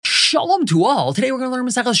Shalom to all. Today we're going to learn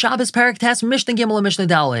Masechel Shabbos Parak Tes Mishnah Gimel and Mishnah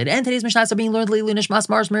Daled. And today's Mishnah is being learned Lili Nishmas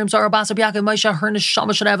Mars Miriam Sarah Basar Yaakov Moshe her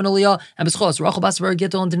Neshama Shadav and Aliyah and B'schos Rachel Basar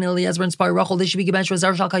Gittel and Danil Eliezer inspired Rachel. They should be given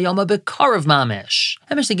Shazar Shal Kayama Bekarav Mamish.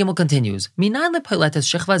 And Mishnah Gimel continues. Minan lepiletes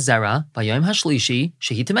Shechva Zera Bayom Hashlishi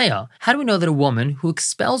Shehi Tameya. How do we know that a woman who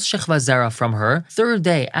expels Shechva Zera from her third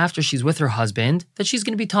day after she's with her husband that she's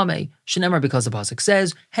going to be Tameh? Shenemar, because the pasuk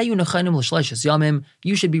says, "Hey you nechanim l'shleishes yamim,"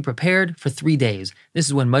 you should be prepared for 3 days. This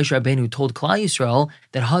is when Moshe Rabbeinu told Klal Yisrael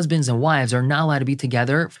that husbands and wives are not allowed to be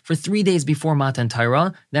together for 3 days before Matan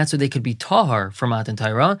Torah. That's so they could be tahar for Matan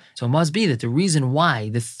Torah. So it must be that the reason why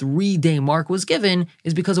the 3-day mark was given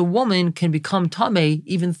is because a woman can become tameh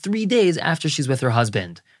even 3 days after she's with her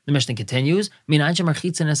husband. The Mishnah continues, How do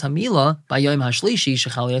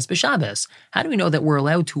we know that we're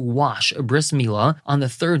allowed to wash a bris milah on the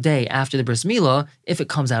 3rd day after the bris milah if it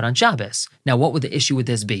comes out on Shabbos? Now, what would the issue with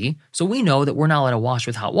this be? So we know that we're not allowed to wash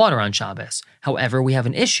with hot water on Shabbos. However, we have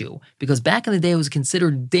an issue, because back in the day it was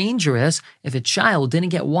considered dangerous if a child didn't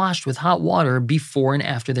get washed with hot water before and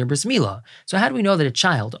after their bris milah. So how do we know that a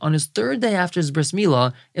child on his 3rd day after his bris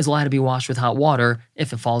milah is allowed to be washed with hot water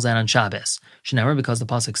if it falls out on Shabbos? Shenemar, because the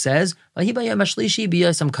pasuk says, it was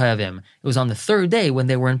on the 3rd day when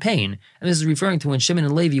they were in pain. And this is referring to when Shimon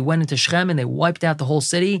and Levi went into Shechem and they wiped out the whole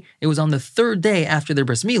city. It was on the 3rd day after their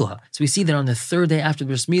bris milah. So we see that on the 3rd day after the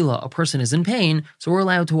bris milah, a person is in pain, so we're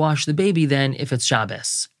allowed to wash the baby then if it's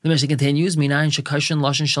Shabbos. The Mishnah continues,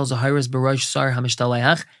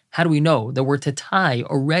 how do we know that we're to tie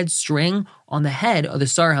a red string on the head of the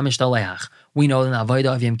Sar HaMishtaleach? We know in the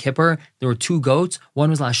Avodah of Yom Kippur, there were 2 goats. One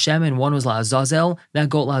was LaHashem and one was LaAzazel. That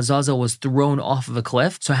goat LaAzazel was thrown off of a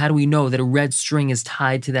cliff. So how do we know that a red string is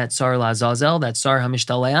tied to that Sar LaAzazel, that Sar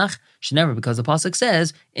HaMishtaleach? Shenever, because the pasuk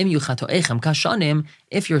says, Im yuchatoechem kashanim,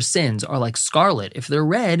 if your sins are like scarlet, if they're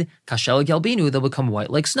red, kashel gelbinu, they'll become white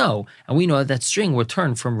like snow. And we know that that string will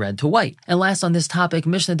turn from red to white. And last on this topic,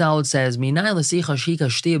 Mishnah Daled says, Minai l'sicha shika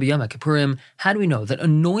shtia b'yom HaKippurim. How do we know that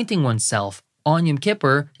anointing oneself on Yom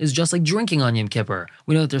Kippur is just like drinking on Yom Kippur?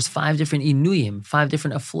 We know that there's 5 different inuyim, 5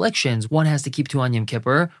 different afflictions one has to keep to on Yom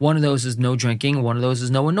Kippur. One of those is no drinking, one of those is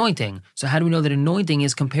no anointing. So how do we know that anointing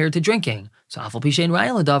is compared to drinking? So Afal Pishein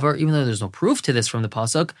Raya L'Davar, even though there's no proof to this from the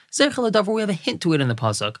pasuk, Zercha L'Davar, we have a hint to it in the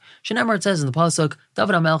pasuk. Shenemar, it says in the pasuk,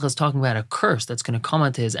 David HaMelech is talking about a curse that's going to come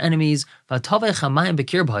onto his enemies. It's going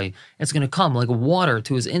to come like water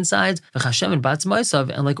to his insides,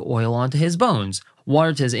 and like oil onto his bones.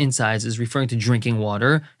 Water to his insides is referring to drinking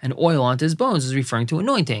water, and oil onto his bones is referring to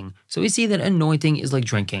anointing. So we see that anointing is like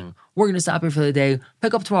drinking. We're going to stop here for the day.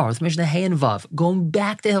 Pick up tomorrow with Mishnah Hey and Vav, going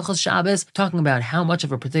back to Hilchos Shabbos, talking about how much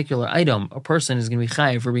of a particular item a person is going to be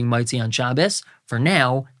chayav for being mitzi on Shabbos. For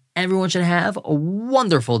now, everyone should have a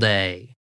wonderful day.